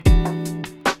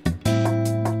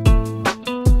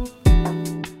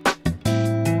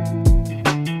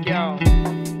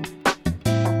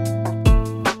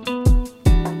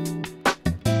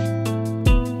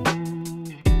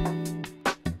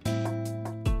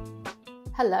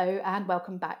Hello and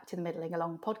welcome back to the Middling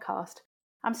Along podcast.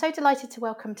 I'm so delighted to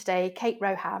welcome today Kate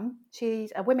Roham.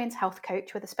 She's a women's health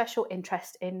coach with a special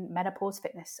interest in menopause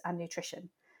fitness and nutrition.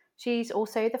 She's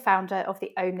also the founder of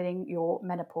the Owning Your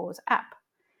Menopause app.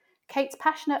 Kate's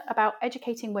passionate about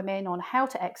educating women on how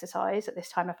to exercise at this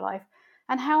time of life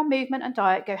and how movement and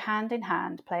diet go hand in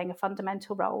hand, playing a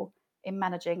fundamental role in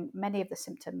managing many of the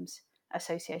symptoms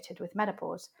associated with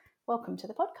menopause. Welcome to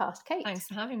the podcast, Kate. Thanks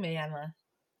for having me, Emma.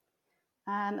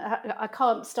 And I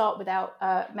can't start without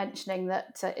mentioning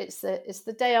that it's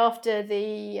the day after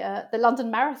the London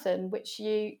Marathon, which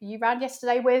you ran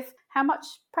yesterday with how much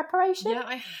preparation? Yeah,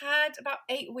 I had about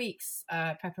 8 weeks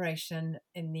preparation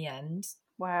in the end.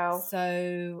 Wow.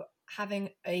 So having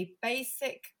a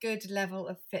basic good level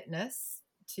of fitness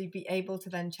to be able to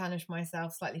then challenge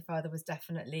myself slightly further was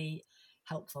definitely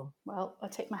helpful. Well, I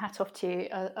take my hat off to you.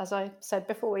 As I said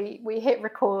before we hit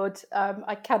record,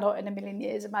 I cannot in a million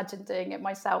years imagine doing it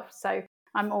myself. So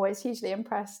I'm always hugely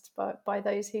impressed by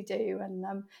those who do. And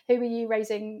who were you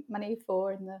raising money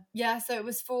for in the? Yeah, so it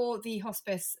was for the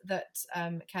hospice that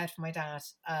cared for my dad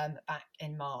back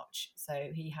in March.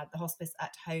 So he had the hospice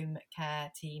at home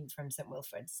care team from St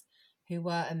Wilfrid's, who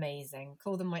were amazing.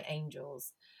 Call them my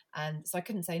angels. And so I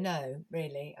couldn't say no,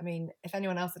 really. I mean, if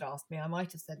anyone else had asked me, I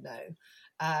might have said no.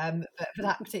 But for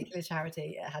that particular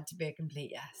charity, it had to be a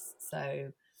complete yes.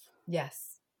 So,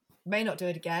 yes, may not do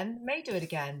it again, may do it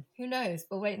again. Who knows?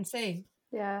 We'll wait and see.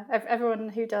 Yeah, everyone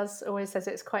who does always says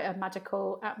it's quite a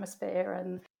magical atmosphere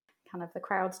and kind of the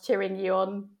crowds cheering you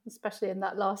on, especially in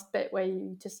that last bit where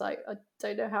you just like, I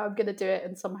don't know how I'm going to do it.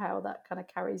 And somehow that kind of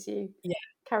carries you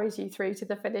through to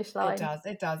the finish line.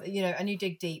 It does, you know, and you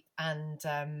dig deep and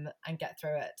get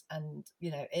through it. And,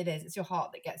 you know, it's your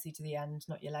heart that gets you to the end,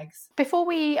 not your legs. Before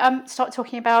we start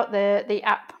talking about the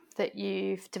app that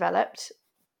you've developed,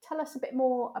 tell us a bit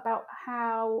more about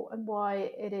how and why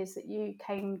it is that you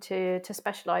came to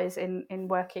specialise in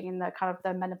working in the kind of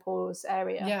the menopause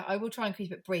area. Yeah, I will try and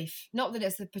keep it brief. Not that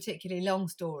it's a particularly long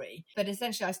story, but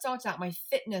essentially I started out my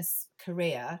fitness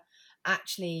career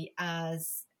actually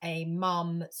as a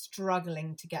mum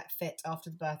struggling to get fit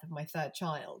after the birth of my third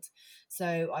child.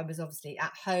 So I was obviously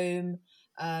at home.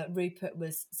 Rupert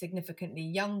was significantly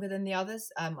younger than the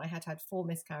others. I had 4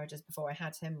 miscarriages before I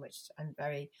had him, which I'm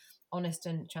very honest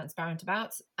and transparent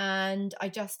about. And I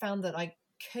just found that I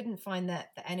couldn't find the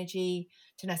energy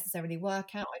to necessarily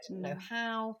work out. I didn't know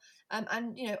how.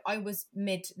 And, you know, I was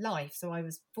midlife. So I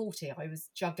was 40. I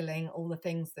was juggling all the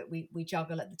things that we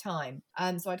juggle at the time.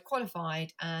 So I'd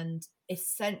qualified and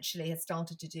essentially had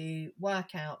started to do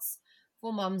workouts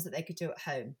for mums that they could do at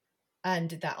home, and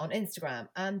did that on Instagram.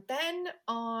 And then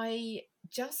I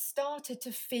just started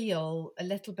to feel a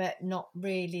little bit not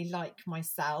really like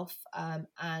myself,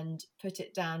 and put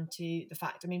it down to the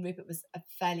fact, I mean, Rupert was a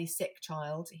fairly sick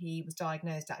child. He was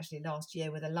diagnosed actually last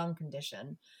year with a lung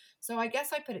condition. So I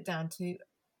guess I put it down to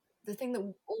the thing that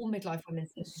all midlife women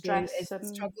seem to do is the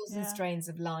struggles and strains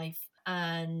of life.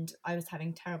 And I was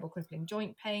having terrible crippling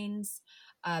joint pains,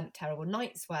 terrible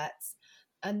night sweats.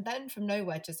 And then from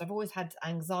nowhere, just I've always had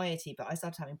anxiety, but I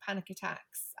started having panic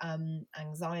attacks,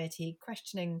 anxiety,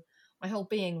 questioning my whole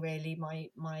being, really,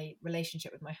 my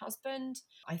relationship with my husband.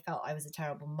 I felt I was a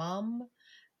terrible mum.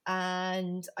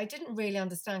 And I didn't really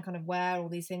understand kind of where all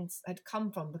these things had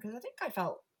come from, because I think I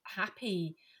felt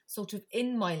happy sort of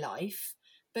in my life,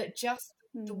 but just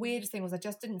the weirdest thing was I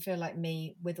just didn't feel like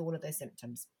me with all of those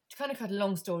symptoms. To kind of cut a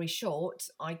long story short,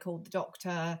 I called the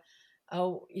doctor.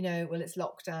 Oh, you know, well, it's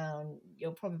lockdown.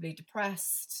 You're probably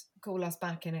depressed. Call us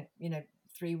back in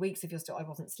 3 weeks if you're still. I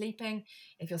wasn't sleeping.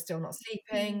 If you're still not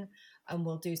sleeping, and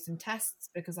we'll do some tests,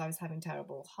 because I was having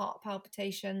terrible heart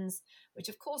palpitations, which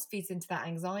of course feeds into that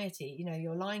anxiety. You know,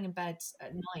 you're lying in bed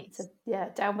at night. It's a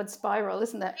downward spiral,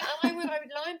 isn't it? And I would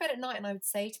lie in bed at night and I would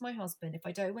say to my husband, if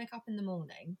I don't wake up in the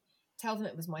morning, tell them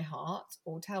it was my heart,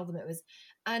 or tell them it was,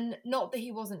 and not that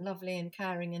he wasn't lovely and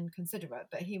caring and considerate,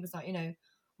 but he was like, you know,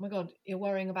 oh my God, you're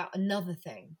worrying about another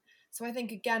thing. So I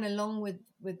think, again, along with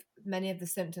many of the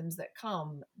symptoms that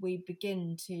come, we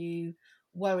begin to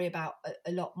worry about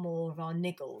a lot more of our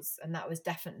niggles. And that was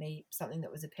definitely something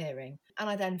that was appearing. And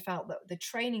I then felt that the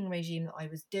training regime that I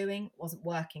was doing wasn't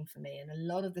working for me. And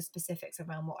a lot of the specifics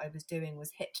around what I was doing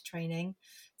was HIIT training.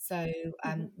 So,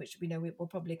 which we know we will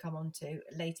probably come on to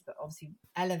later, but obviously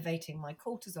elevating my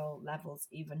cortisol levels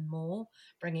even more,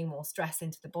 bringing more stress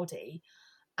into the body.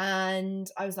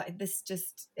 And I was like, this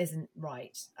just isn't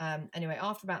right. Anyway,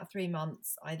 after about 3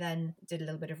 months, I then did a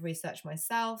little bit of research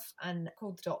myself and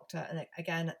called the doctor.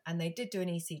 And they did do an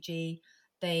ECG.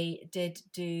 They did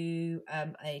do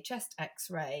a chest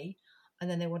X-ray, and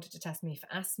then they wanted to test me for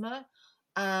asthma.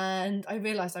 And I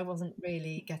realised I wasn't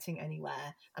really getting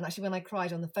anywhere. And actually, when I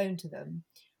cried on the phone to them,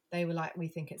 they were like, "We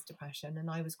think it's depression." And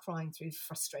I was crying through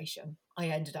frustration. I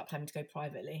ended up having to go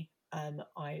privately.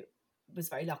 I was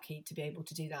very lucky to be able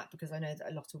to do that, because I know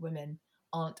that a lot of women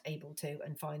aren't able to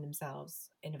and find themselves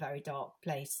in a very dark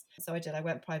place. So I did. I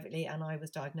went privately, and I was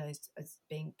diagnosed as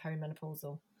being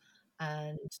perimenopausal.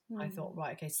 And I thought,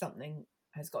 right, okay, something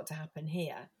has got to happen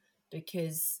here,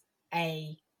 because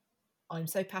I'm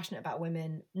so passionate about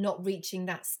women not reaching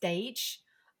that stage,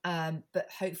 but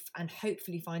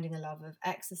hopefully finding a love of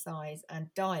exercise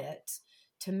and diet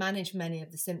to manage many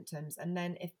of the symptoms. And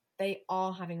then if they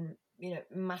are having,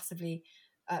 massively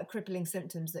crippling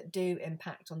symptoms that do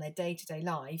impact on their day-to-day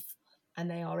life, and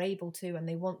they are able to and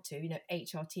they want to,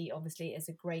 HRT obviously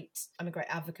I'm a great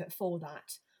advocate for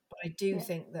that. But I do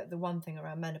think that the one thing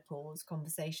around menopause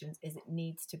conversations is it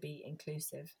needs to be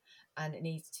inclusive, and it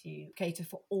needs to cater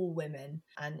for all women,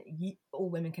 and all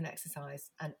women can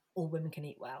exercise and all women can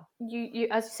eat well. You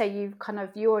as you say,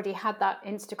 you already had that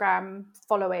Instagram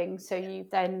following, so you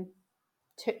then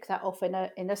took that off in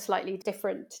a slightly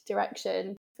different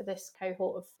direction for this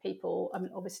cohort of people. I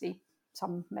mean, obviously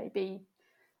some may be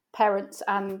parents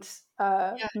and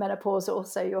menopausal,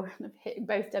 so you're kind of hitting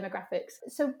both demographics.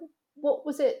 So what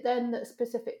was it then that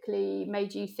specifically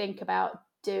made you think about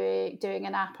doing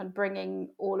an app and bringing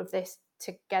all of this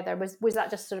together? Was that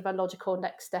just sort of a logical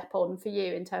next step on for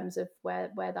you in terms of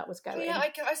where that was going? Yeah,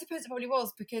 I suppose it probably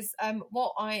was, because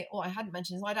what I hadn't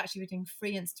mentioned is I'd actually been doing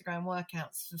free Instagram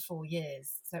workouts for 4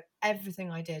 years. So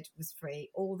everything I did was free,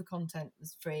 all the content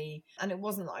was free, and it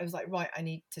wasn't that I was like, right, I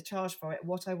need to charge for it.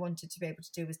 What I wanted to be able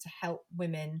to do was to help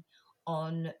women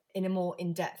in a more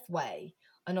in-depth way.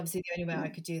 And obviously the only way I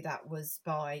could do that was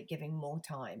by giving more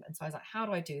time. And so I was like, how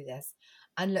do I do this?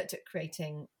 And looked at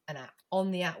creating an app. On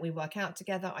the app, we work out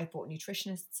together. I brought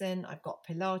nutritionists in. I've got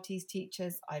Pilates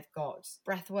teachers. I've got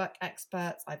breathwork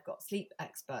experts. I've got sleep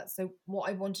experts. So what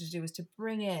I wanted to do was to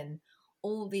bring in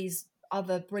all these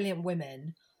other brilliant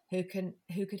women who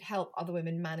could help other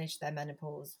women manage their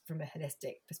menopause from a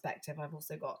holistic perspective. I've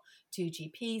also got 2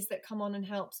 GPs that come on and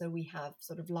help. So we have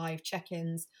sort of live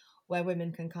check-ins where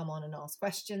women can come on and ask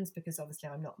questions, because obviously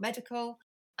I'm not medical.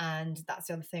 And that's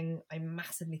the other thing I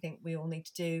massively think we all need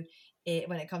to do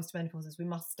when it comes to menopause, is we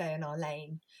must stay in our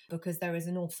lane, because there is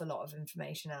an awful lot of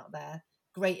information out there.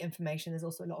 Great information. There's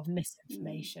also a lot of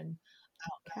misinformation.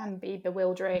 Can be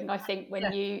bewildering, I think,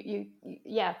 when you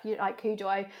like, who do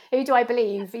I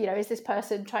believe? Is this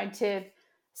person trying to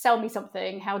sell me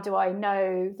something? How do I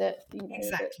know that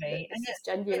exactly that this is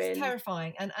genuine? It's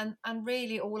terrifying, and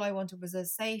really all I wanted was a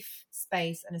safe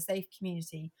space and a safe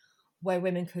community where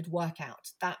women could work out.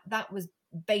 That was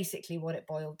basically what it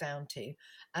boiled down to.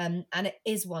 And it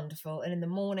is wonderful. And in the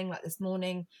morning, like this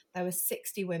morning, there were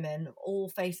 60 women, all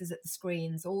faces at the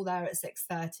screens, all there at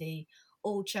 6:30,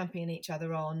 all championing each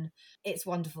other on. It's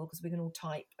wonderful because we can all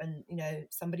type, and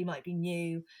somebody might be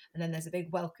new, and then there's a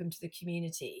big welcome to the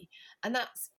community. And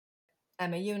that's,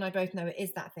 Emma, you and I both know, it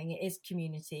is that thing. It is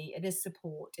community, it is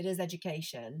support, it is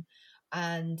education.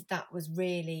 And that was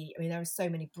really, there are so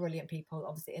many brilliant people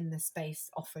obviously in this space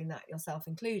offering that, yourself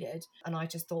included. And I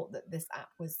just thought that this app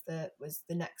was the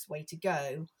next way to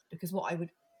go, because what I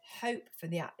would hope for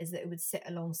the app is that it would sit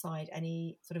alongside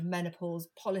any sort of menopause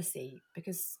policy,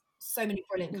 because so many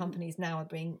brilliant companies now are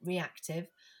being reactive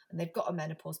and they've got a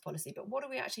menopause policy, but what are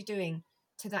we actually doing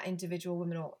to that individual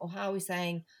woman? Or how are we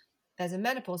saying there's a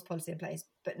menopause policy in place,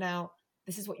 but now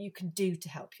this is what you can do to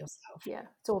help yourself? Yeah,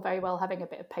 it's all very well having a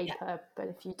bit of paper, but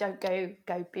if you don't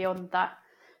go beyond that.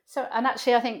 So, and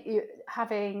actually I think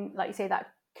having, like you say,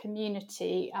 that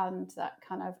community and that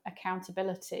kind of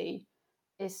accountability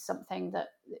is something that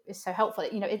is so helpful.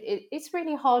 It's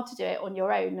really hard to do it on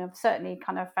your own. I've certainly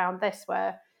kind of found this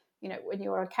where, when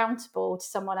you're accountable to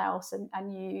someone else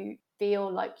and you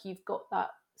feel like you've got that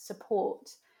support,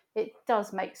 it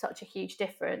does make such a huge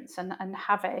difference. And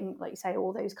having, like you say,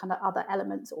 all those kind of other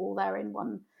elements all there in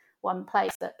one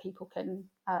place, that people can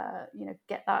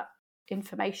get that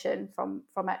information from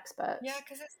experts. Yeah,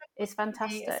 because it's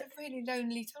fantastic. It's a really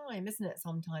lonely time, isn't it,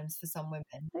 sometimes for some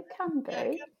women? It can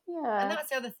be. Yeah. And that's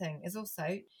the other thing,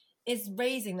 is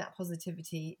raising that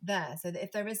positivity there, so that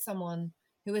if there is someone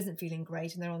who isn't feeling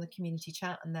great and they're on the community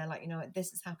chat and they're like, this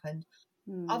has happened,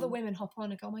 other women hop on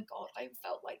and go, oh my God, I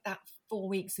felt like that 4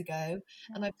 weeks ago,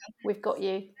 and we've got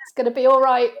you. It's going to be all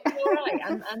right. All right.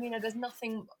 And there's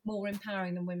nothing more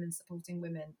empowering than women supporting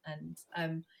women,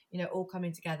 and all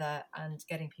coming together and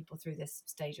getting people through this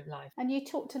stage of life. And you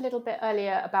talked a little bit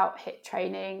earlier about HIIT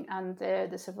training and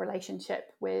the sort of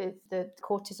relationship with the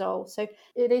cortisol. So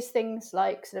it is things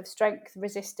like sort of strength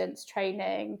resistance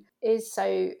training is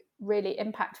so really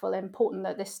impactful and important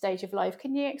at this stage of life.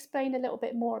 Can you explain a little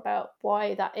bit more about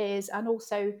why that is, and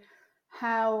also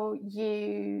how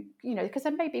you know, because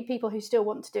there may be people who still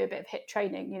want to do a bit of HIIT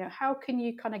training, you know, how can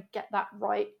you kind of get that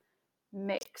right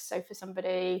mix? So for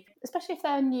somebody, especially if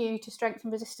they're new to strength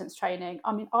and resistance training,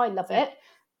 I mean, I love it,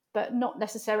 but not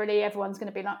necessarily everyone's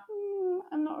going to be like,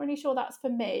 I'm not really sure that's for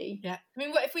me. Yeah. I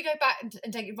mean, if we go back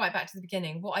and take it right back to the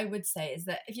beginning, what I would say is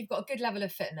that if you've got a good level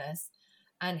of fitness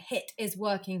and HIIT is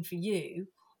working for you,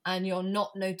 and you're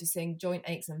not noticing joint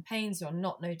aches and pains, you're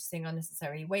not noticing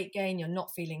unnecessary weight gain, you're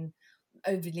not feeling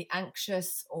overly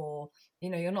anxious, or, you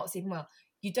know, you're not sleeping well,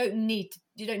 you don't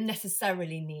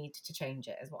necessarily need to change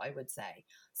it, is what I would say.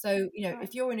 So, you know,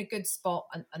 if you're in a good spot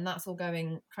and that's all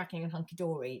going cracking and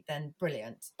hunky-dory, then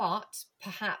brilliant. But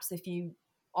perhaps if you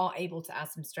are able to add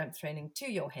some strength training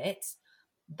to your HIIT,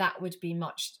 that would be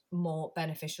much more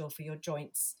beneficial for your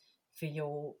joints, for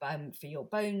your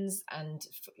bones, and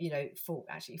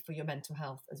for your mental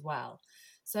health as well.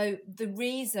 So the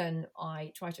reason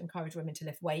I try to encourage women to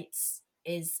lift weights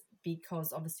is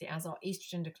because obviously as our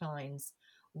estrogen declines,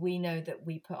 we know that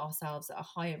we put ourselves at a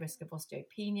higher risk of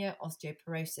osteopenia,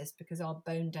 osteoporosis, because our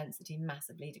bone density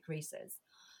massively decreases.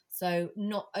 So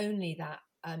not only that,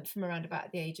 from around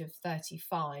about the age of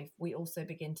 35, we also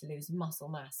begin to lose muscle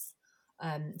mass.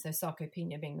 So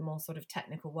sarcopenia being the more sort of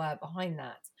technical word behind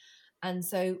that. And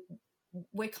so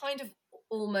we're kind of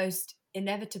almost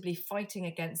inevitably fighting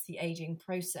against the aging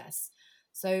process.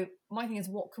 So my thing is,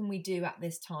 what can we do at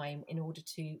this time in order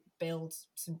to build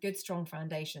some good, strong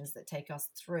foundations that take us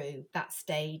through that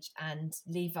stage and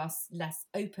leave us less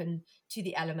open to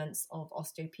the elements of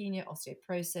osteopenia,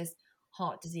 osteoporosis,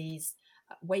 heart disease,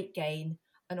 weight gain,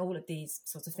 and all of these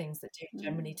sorts of things that do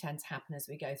generally tend to happen as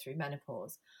we go through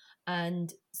menopause.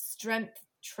 And strength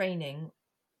training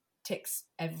ticks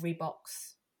every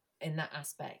box in that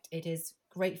aspect. It is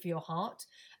great for your heart.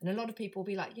 And a lot of people will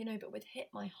be like, but with HIIT,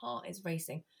 my heart is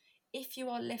racing. If you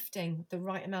are lifting the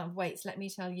right amount of weights, let me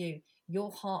tell you,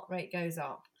 your heart rate goes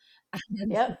up.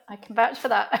 Yep, I can vouch for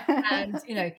that.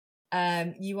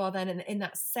 And, you are then in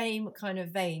that same kind of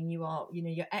vein.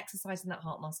 You're exercising that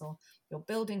heart muscle, you're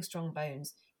building strong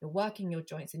bones, you're working your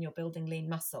joints, and you're building lean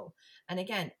muscle. And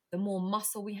again, the more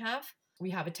muscle we have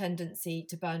a tendency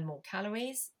to burn more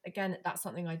calories. Again, that's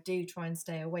something I do try and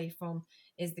stay away from,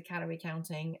 is the calorie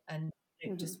counting, and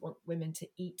just want women to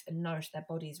eat and nourish their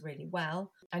bodies really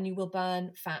well. And you will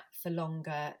burn fat for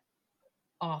longer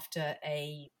after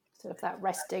a sort of that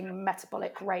resting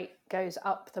metabolic rate goes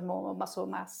up, the more muscle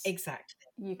mass exactly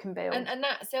you can build. And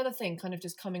that's the other thing, kind of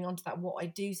just coming onto that, what I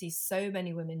do see so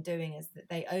many women doing is that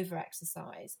they over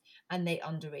exercise and they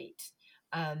undereat.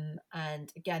 And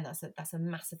again, that's a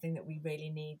massive thing that we really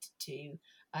need to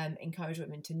encourage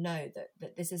women to know,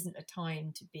 that this isn't a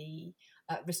time to be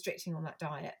restricting on that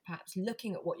diet. Perhaps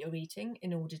looking at what you're eating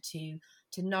in order to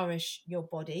nourish your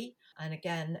body. And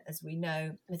again, as we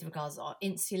know, with regards to our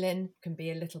insulin, can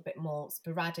be a little bit more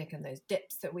sporadic, and those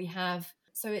dips that we have.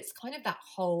 So it's kind of that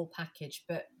whole package.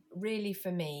 But really,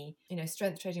 for me,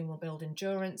 strength training will build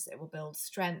endurance, it will build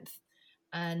strength.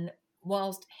 And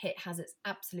whilst HIIT has its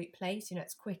absolute place,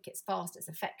 it's quick, it's fast, it's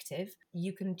effective,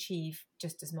 you can achieve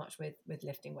just as much with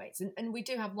lifting weights. And we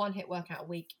do have one HIIT workout a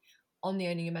week on the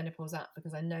Owning Your Menopause app,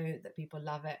 because I know that people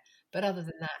love it. But other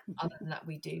than that,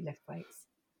 we do lift weights.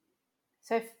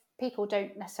 So if people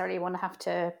don't necessarily want to have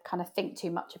to kind of think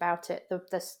too much about it,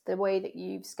 the way that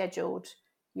you've scheduled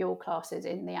your classes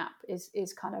in the app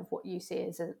is kind of what you see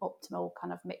as an optimal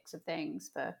kind of mix of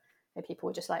things for people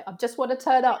who are just like, I just want to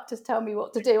turn up, just tell me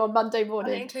what to do on Monday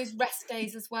morning. And it includes rest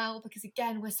days as well, because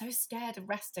again, we're so scared of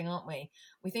resting, aren't we?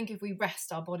 We think if we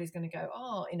rest, our body's going to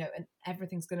go, and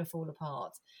everything's going to fall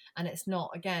apart. And it's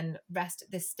not. Again, rest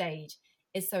at this stage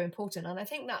is so important. And I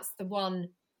think that's the one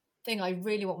thing I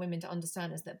really want women to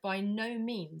understand, is that by no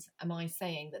means am I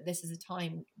saying that this is a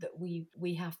time that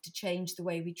we have to change the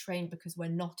way we train because we're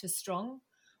not as strong.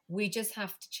 We just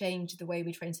have to change the way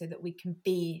we train so that we can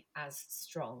be as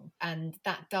strong. And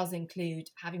that does include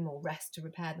having more rest to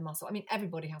repair the muscle. I mean,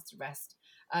 everybody has to rest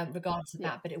regardless of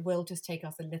that, but it will just take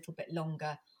us a little bit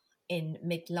longer in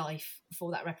midlife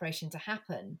for that reparation to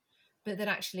happen. But that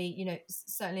actually,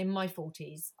 certainly in my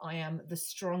 40s, I am the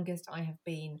strongest I have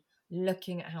been,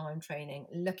 looking at how I'm training,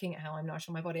 looking at how I'm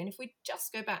nourishing my body. And if we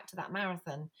just go back to that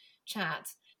marathon chat,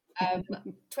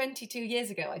 22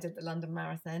 years ago, I did the London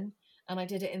Marathon. And I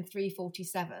did it in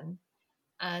 3:47,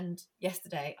 and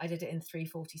yesterday I did it in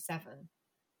 3:47.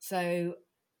 So,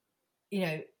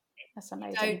 that's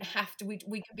amazing. Don't have to. We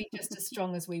can be just as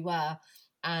strong as we were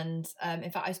And in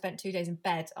fact, I spent 2 days in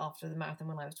bed after the marathon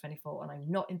when I was 24, and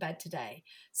I'm not in bed today.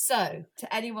 So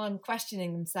to anyone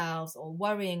questioning themselves or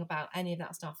worrying about any of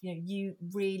that stuff, you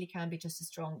really can be just as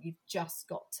strong. You've just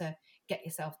got to get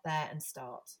yourself there and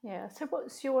start. Yeah. So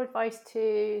what's your advice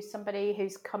to somebody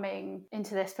who's coming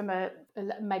into this from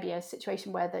maybe a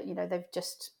situation where that, they've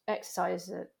just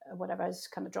exercised or whatever has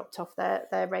kind of dropped off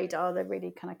their radar, they're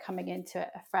really kind of coming into it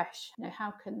afresh?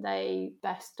 How can they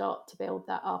best start to build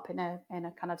that up in a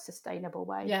kind of sustainable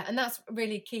way? Yeah, and that's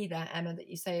really key there, Emma, that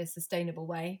you say a sustainable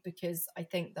way, because I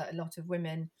think that a lot of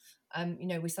women,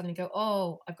 we suddenly go,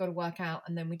 oh, I've got to work out,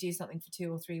 and then we do something for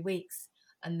 2 or 3 weeks,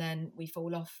 and then we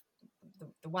fall off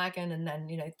the wagon, and then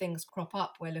things crop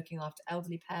up. We're looking after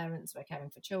elderly parents, we're caring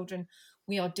for children,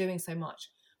 we are doing so much.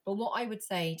 But what I would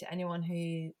say to anyone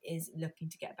who is looking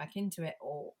to get back into it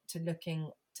or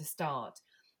looking to start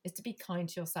is to be kind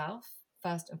to yourself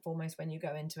first and foremost when you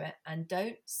go into it, and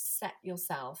don't set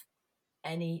yourself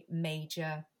any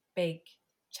major big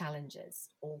challenges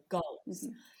or goals.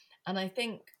 Mm-hmm. And I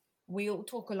think we all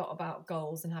talk a lot about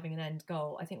goals and having an end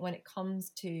goal. I think when it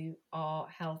comes to our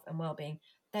health and well-being,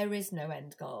 there is no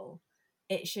end goal.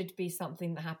 It should be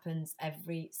something that happens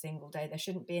every single day. There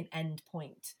shouldn't be an end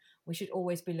point. We should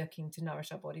always be looking to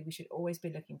nourish our body. We should always be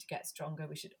looking to get stronger.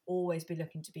 We should always be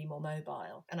looking to be more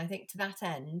mobile. And I think to that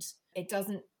end, it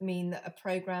doesn't mean that a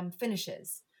program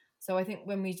finishes. So I think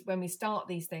when we start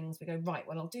these things, we go, right,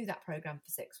 well, I'll do that program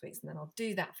for 6 weeks, and then I'll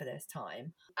do that for this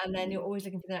time. And then you're always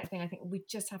looking for the next thing. I think we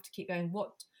just have to keep going.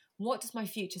 What does my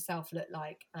future self look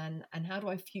like? And how do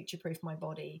I future-proof my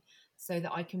body so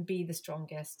that I can be the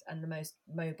strongest and the most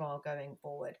mobile going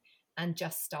forward, and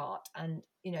just start? And,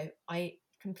 I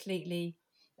completely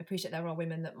appreciate there are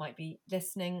women that might be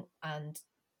listening, and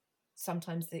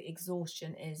sometimes the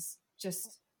exhaustion is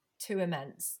just too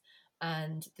immense,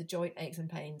 and the joint aches and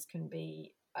pains can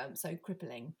be so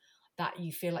crippling that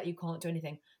you feel like you can't do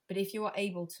anything. But if you are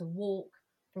able to walk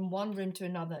from one room to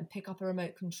another and pick up a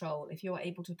remote control, if you are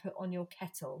able to put on your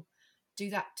kettle,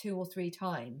 do that 2 or 3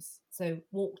 times. So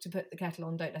walk to put the kettle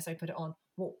on, don't necessarily put it on,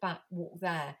 walk back, walk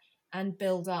there, and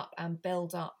build up and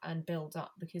build up and build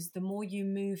up, because the more you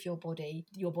move your body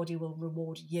will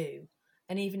reward you.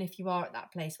 And even if you are at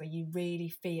that place where you really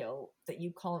feel that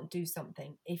you can't do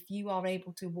something, if you are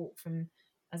able to walk from,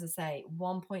 as I say,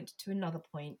 one point to another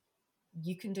point,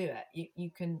 you can do it.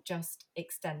 You can just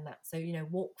extend that. So,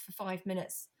 walk for 5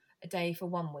 minutes a day for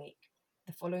 1 week.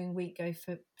 The following week, go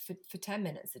for 10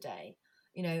 minutes a day,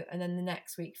 and then the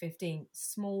next week, 15.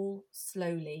 Small,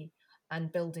 slowly,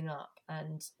 and building up.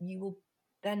 And you will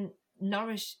then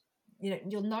nourish,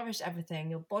 you'll nourish everything.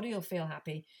 Your body will feel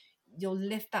happy. You'll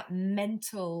lift that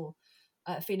mental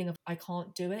feeling of I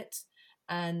can't do it.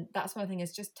 And that's one thing,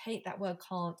 is just take that word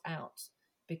can't out,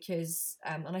 because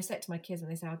and I say it to my kids when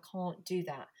they say I can't do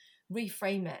that,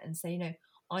 reframe it and say,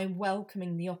 I'm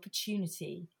welcoming the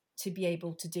opportunity to be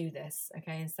able to do this,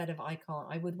 okay, instead of I can't.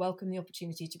 I would welcome the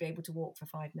opportunity to be able to walk for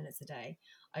 5 minutes a day.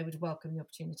 I would welcome the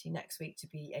opportunity next week to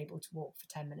be able to walk for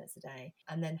 10 minutes a day.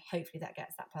 And then hopefully that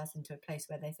gets that person to a place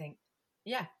where they think,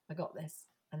 yeah, I got this,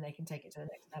 and they can take it to the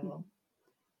next level.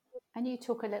 And you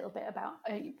talk a little bit about,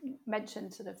 you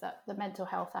mentioned sort of the mental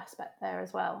health aspect there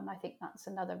as well. And I think that's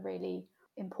another really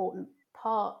important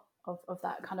part of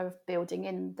that kind of building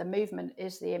in the movement,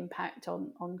 is the impact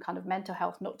on kind of mental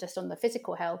health, not just on the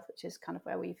physical health, which is kind of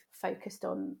where we've focused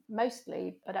on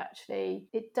mostly, but actually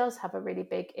it does have a really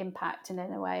big impact. And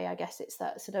in a way, I guess it's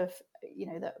that sort of,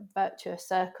 that virtuous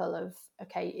circle of,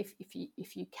 okay,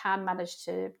 if you can manage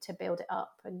to build it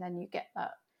up, and then you get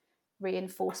that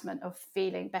reinforcement of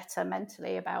feeling better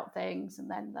mentally about things, and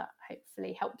then that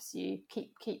hopefully helps you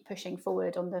keep pushing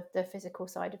forward on the physical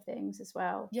side of things as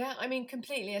well. Yeah, I mean,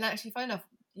 completely. And actually, funny enough,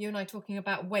 you and I talking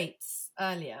about weights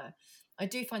earlier, I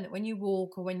do find that when you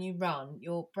walk or when you run,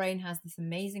 your brain has this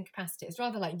amazing capacity. It's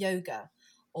rather like yoga,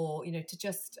 or to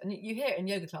just, and you hear it in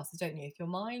yoga classes, don't you? If your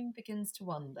mind begins to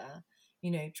wander,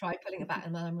 try pulling it back.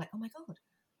 And then I'm like, oh my God,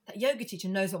 that yoga teacher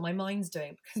knows what my mind's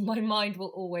doing, because my mind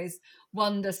will always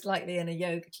wander slightly in a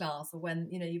yoga class, or when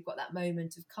you've got that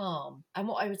moment of calm. And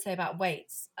what I would say about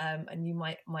weights, and you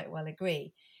might well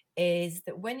agree, is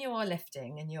that when you are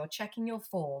lifting and you're checking your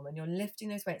form and you're lifting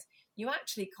those weights, you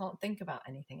actually can't think about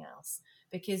anything else,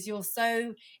 because you're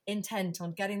so intent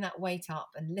on getting that weight up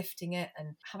and lifting it.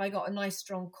 And have I got a nice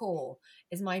strong core?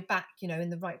 Is my back, in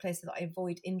the right place so that I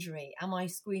avoid injury? Am I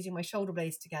squeezing my shoulder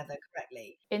blades together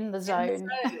correctly? In the zone.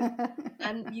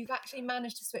 And you've actually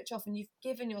managed to switch off, and you've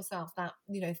given yourself that,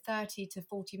 30 to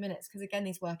 40 minutes, because again,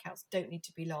 these workouts don't need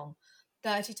to be long,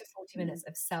 30 to 40 minutes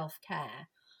of self-care.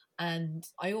 And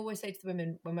I always say to the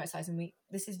women when we're exercising,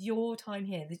 this is your time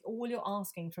here. All you're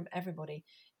asking from everybody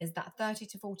is that 30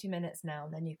 to 40 minutes now,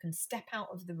 and then you can step out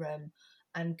of the room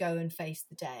and go and face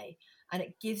the day. And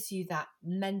it gives you that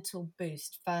mental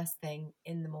boost first thing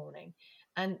in the morning.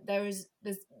 And there's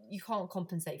you can't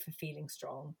compensate for feeling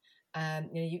strong.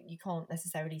 You can't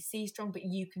necessarily see strong, but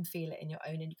you can feel it in your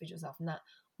own individual self, and that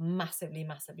massively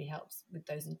helps with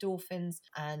those endorphins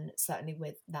and certainly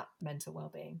with that mental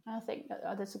well-being. I think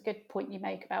there's a good point you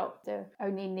make about the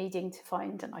only needing to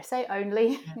find, and I say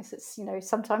only, it's,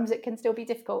 sometimes it can still be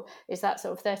difficult, is that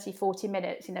sort of 30, 40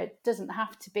 minutes, it doesn't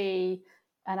have to be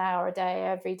an hour a day,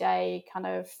 every day, kind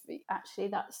of. Actually,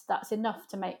 that's enough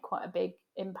to make quite a big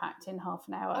impact in half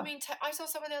an hour. I mean, I saw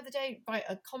someone the other day write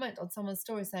a comment on someone's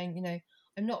story saying,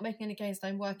 I'm not making any gains,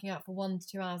 I'm working out for 1 to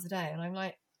 2 hours a day. And I'm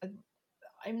like,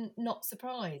 I'm not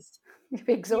surprised. You'd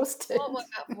be exhausted. You can't work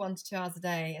out for 1 to 2 hours a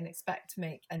day and expect to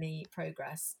make any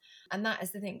progress. And that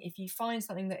is the thing. If you find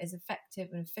something that is effective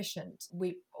and efficient,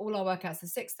 all our workouts are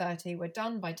 6:30. We're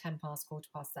done by 7:10,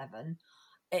 7:15.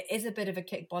 It is a bit of a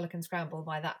kick, bollock and scramble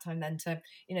by that time then to,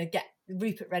 get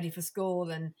Rupert ready for school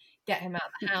and get him out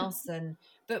of the house.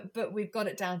 But we've got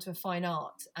it down to a fine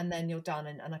art, and then you're done.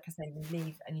 And like I say, you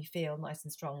leave and you feel nice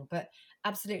and strong. But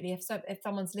absolutely, if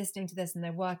someone's listening to this and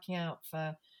they're working out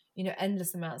for,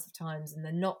 endless amounts of times and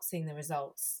they're not seeing the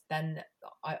results, then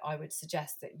I would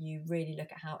suggest that you really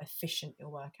look at how efficient your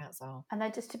workouts are. And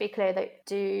then just to be clear,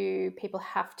 do people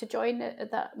have to join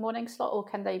that morning slot, or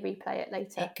can they replay it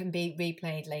later? It can be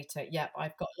replayed later. Yeah,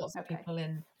 I've got lots of people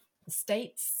in the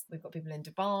States, we've got people in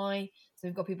Dubai, so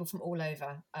we've got people from all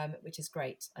over, which is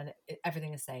great, and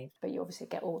everything is saved. But you obviously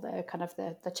get all the kind of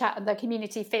the chat and the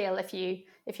community feel if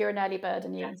you're an early bird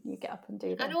and you get up and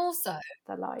do that. And also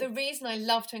the live. The reason I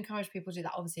love to encourage people to do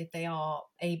that, obviously if they are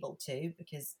able to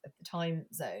because of the time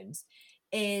zones,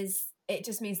 is it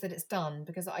just means that it's done.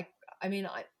 Because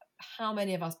how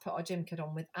many of us put our gym kit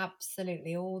on with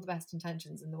absolutely all the best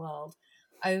intentions in the world,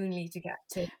 only to get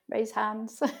to raise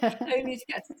hands, only to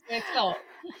get to 3 o'clock,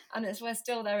 and we're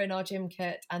still there in our gym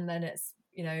kit, and then it's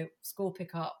school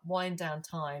pick up, wind down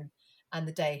time, and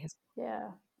the day has.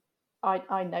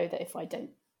 I know that if I don't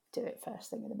do it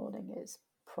first thing in the morning, it's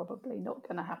probably not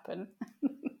going to happen.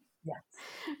 Yes,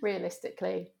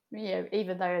 realistically,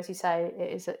 even though, as you say,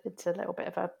 it's a little bit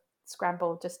of a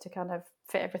scramble just to kind of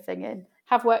fit everything in.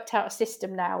 Have worked out a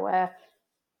system now where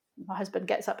my husband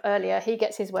gets up earlier, he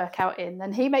gets his workout in,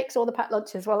 then he makes all the packed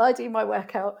lunches while I do my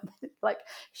workout. Like,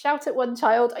 shout at one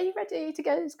child, are you ready to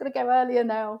go? It's going to go earlier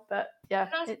now. But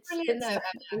it's brilliant.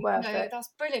 That's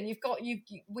brilliant.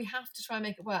 We have to try and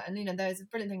make it work. And there's a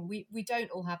brilliant thing. We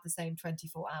don't all have the same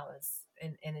 24 hours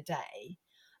in a day,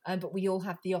 but we all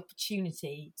have the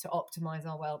opportunity to optimize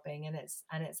our well-being, and it's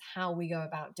how we go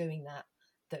about doing that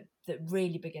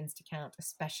really begins to count,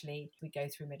 especially if we go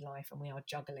through midlife and we are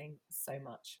juggling so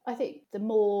much. I think the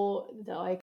more that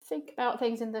I think about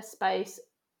things in this space,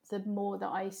 the more that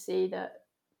I see that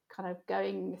kind of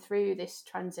going through this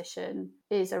transition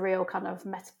is a real kind of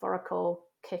metaphorical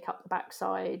kick up the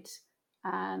backside.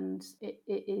 And it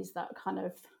is that kind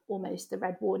of almost the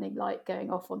red warning light going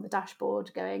off on the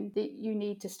dashboard, going that you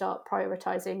need to start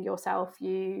prioritizing yourself.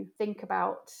 You think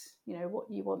about,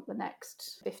 what you want the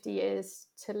next 50 years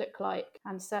to look like,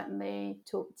 and certainly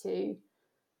talk to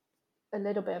a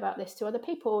little bit about this to other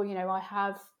people. I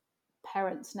have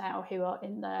parents now who are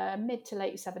in their mid to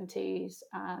late 70s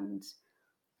and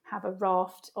have a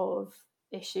raft of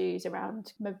issues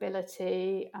around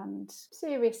mobility and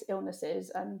serious illnesses,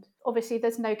 and obviously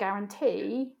there's no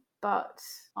guarantee, but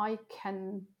I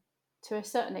can, to a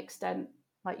certain extent,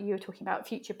 like you were talking about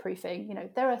future proofing,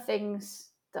 there are things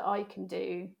that I can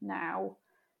do now.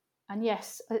 And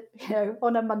yes,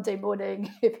 on a Monday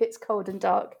morning, if it's cold and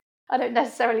dark, I don't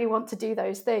necessarily want to do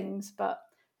those things, but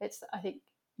it's, I think,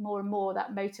 more and more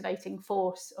that motivating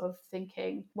force of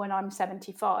thinking, when I'm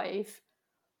 75,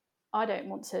 I don't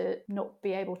want to not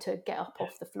be able to get up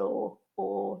off the floor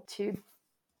or to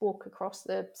walk across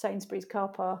the Sainsbury's car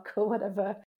park or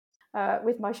whatever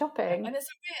with my shopping. And it's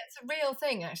a real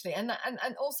thing, actually. And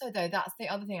also, though, that's the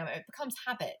other thing. It becomes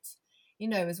habit,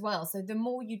 as well. So the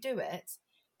more you do it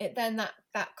then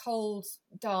that cold,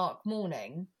 dark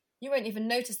morning, you won't even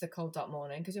notice the cold, dark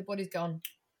morning because your body's gone,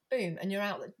 boom, and you're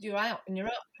out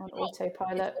on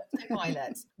autopilot.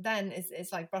 Then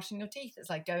it's like brushing your teeth. It's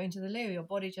like going to the loo. Your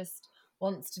body just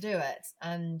wants to do it,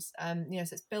 and so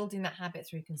it's building that habit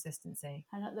through consistency.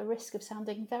 And at the risk of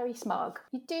sounding very smug,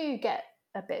 you do get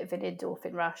a bit of an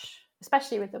endorphin rush,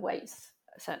 especially with the weights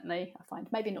certainly. I find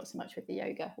maybe not so much with the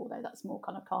yoga, although that's more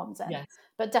kind of calm zen. Yes.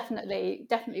 But definitely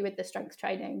with the strength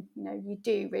training, you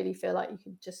do really feel like you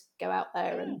can just go out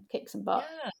there and kick some butt.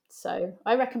 Yeah. So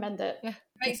I recommend it. Yeah,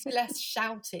 it makes you less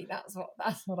shouty. That's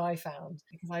what I found,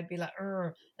 because I'd be like,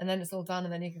 "Urgh," and then it's all done,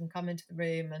 and then you can come into the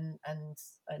room and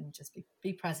just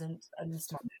be present and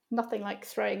smile. Nothing like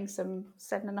throwing some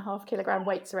 7.5 kilogram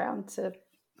weights around to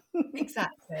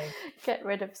Exactly. get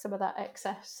rid of some of that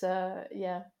excess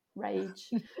rage.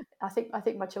 I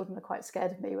think my children are quite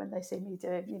scared of me when they see me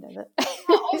doing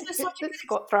Also such a the good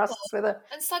squat thrusts with a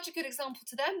and such a good example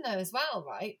to them though as well,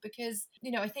 right? Because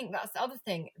I think that's the other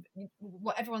thing.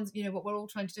 What everyone's what we're all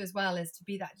trying to do as well is to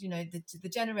be that the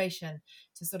generation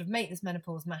to sort of make this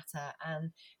menopause matter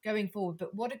and going forward.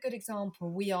 But what a good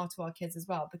example we are to our kids as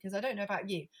well, because I don't know about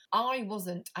you, I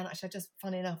wasn't, and actually I just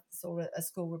funny enough saw a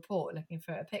school report looking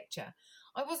for a picture.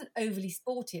 I wasn't overly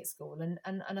sporty at school, and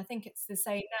I think it's the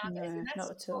same nowadays. no,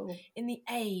 not at all. In the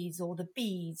A's or the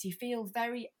B's, you feel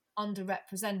very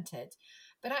underrepresented.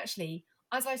 But actually,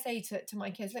 as I say to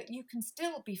my kids, look, you can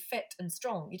still be fit and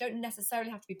strong. You don't necessarily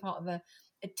have to be part of a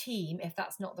team if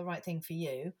that's not the right thing for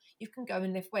you. You can go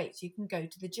and lift weights. You can go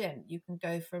to the gym. You can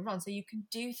go for a run. So you can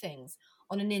do things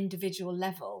on an individual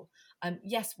level.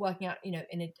 Yes, working out,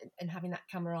 and having that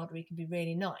camaraderie can be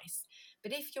really nice.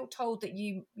 But if you're told that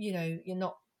you're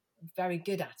not very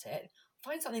good at it,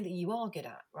 find something that you are good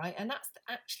at, right? And that's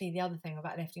actually the other thing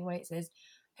about lifting weights is,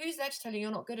 who's there to tell you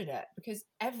you're not good at it? Because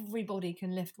everybody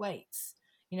can lift weights,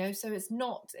 so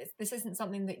this isn't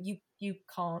something that you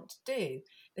can't do.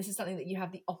 This is something that you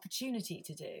have the opportunity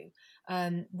to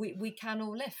do. We can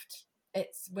all lift.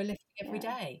 We're lifting every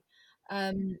day.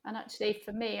 And actually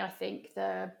for me, I think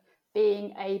the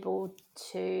being able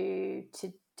to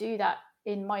do that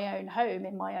in my own home,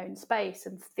 in my own space,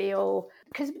 and feel,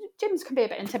 because gyms can be a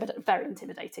bit very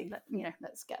intimidating.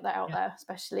 Let's get that out there,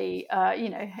 especially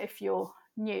if you're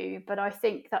new. But I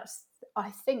think that's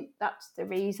the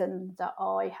reason that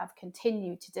I have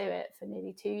continued to do it for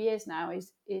nearly 2 years now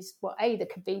is the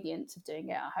convenience of doing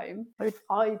it at home.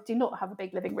 I do not have a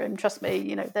big living room, trust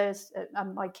me. There's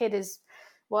and my kid is,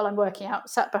 while I'm working out,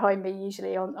 sat behind me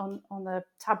usually on the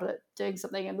tablet doing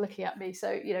something and looking at me. So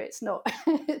it's not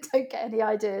don't get any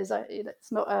ideas.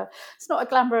 It's not a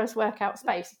glamorous workout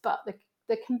space, but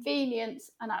the convenience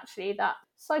and actually that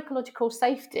psychological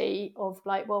safety of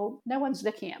like, well, no one's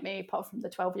looking at me apart from the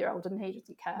 12-year-old and he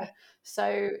doesn't care.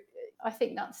 So I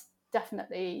think that's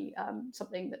definitely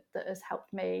something that has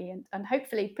helped me, and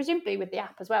hopefully, presumably with the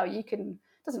app as well, you can.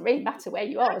 Doesn't really matter where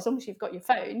you are, as long as you've got your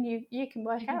phone, you can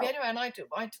work out. Be anywhere. And I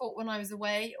taught when I was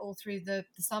away all through the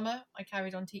summer. I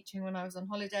carried on teaching when I was on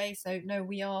holiday. So no,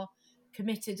 we are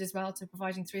committed as well to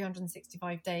providing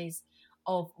 365 days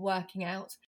of working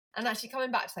out. And actually, coming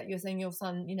back to that, you were saying your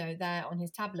son, there on his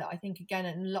tablet. I think again,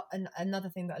 another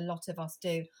thing that a lot of us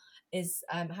do is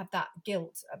have that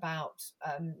guilt about,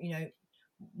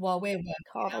 while we're working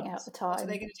carving out the time. What are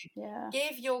they going to do? Yeah.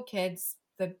 Give your kids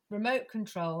the remote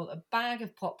control, a bag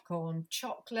of popcorn,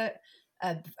 chocolate,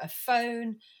 a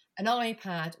phone, an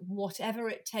iPad, whatever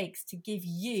it takes to give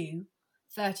you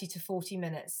 30 to 40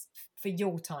 minutes for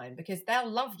your time, because they'll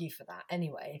love you for that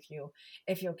anyway.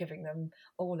 If you're giving them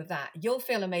all of that, you'll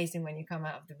feel amazing when you come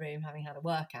out of the room having had a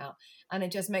workout, and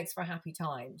it just makes for a happy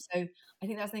time. So I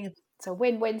think that's the thing. It's a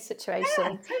win-win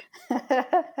situation.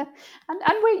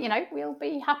 and we'll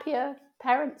be happier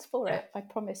parents for it, I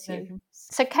promise you. Mm-hmm.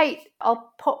 So Kate,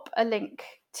 I'll pop a link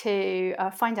to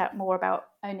find out more about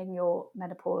owning your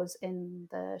menopause in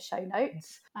the show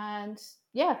notes. And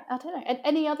I don't know,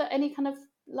 any kind of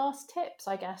last tips,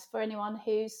 I guess, for anyone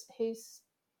who's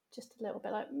just a little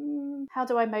bit like, how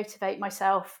do I motivate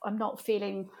myself? I'm not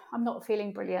feeling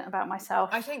brilliant about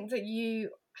myself. I think that you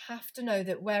have to know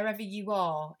that wherever you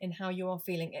are in how you are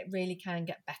feeling, it really can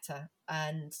get better.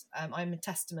 And I'm a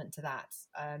testament to that.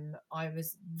 I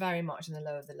was very much in the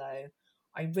low of the low.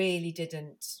 I really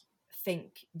didn't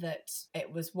think that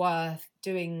it was worth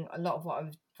doing a lot of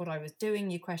what I was doing.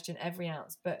 You question every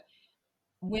ounce, but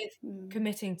with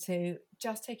committing to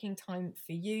just taking time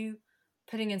for you,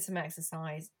 putting in some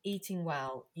exercise, eating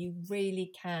well, you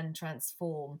really can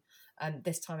transform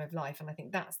this time of life. And I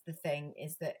think that's the thing,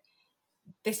 is that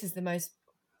this is the most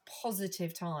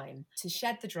positive time to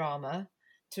shed the drama,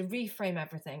 to reframe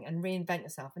everything and reinvent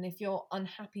yourself. And if you're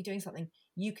unhappy doing something,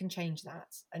 you can change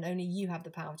that, and only you have the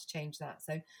power to change that.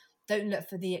 So don't look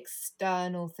for the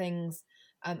external things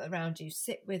around you.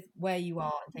 Sit with where you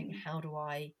are and think, how do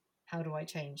I how do I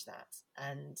change that?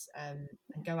 And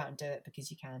go out and do it, because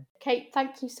you can. Kate,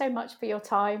 thank you so much for your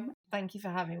time. Thank you for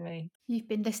having me. You've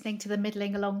been listening to the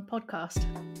Middling Along podcast.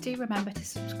 Do remember to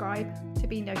subscribe to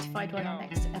be notified when our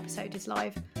next episode is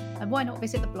live. And why not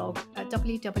visit the blog at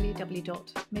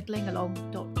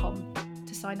www.middlingalong.com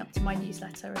to sign up to my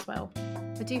newsletter as well.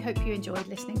 I do hope you enjoyed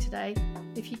listening today.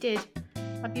 If you did,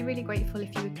 I'd be really grateful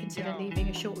if you would consider leaving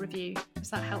a short review, as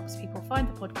that helps people find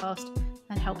the podcast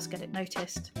and helps get it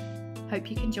noticed. Hope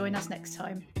you can join us next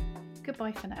time.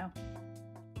 Goodbye for now.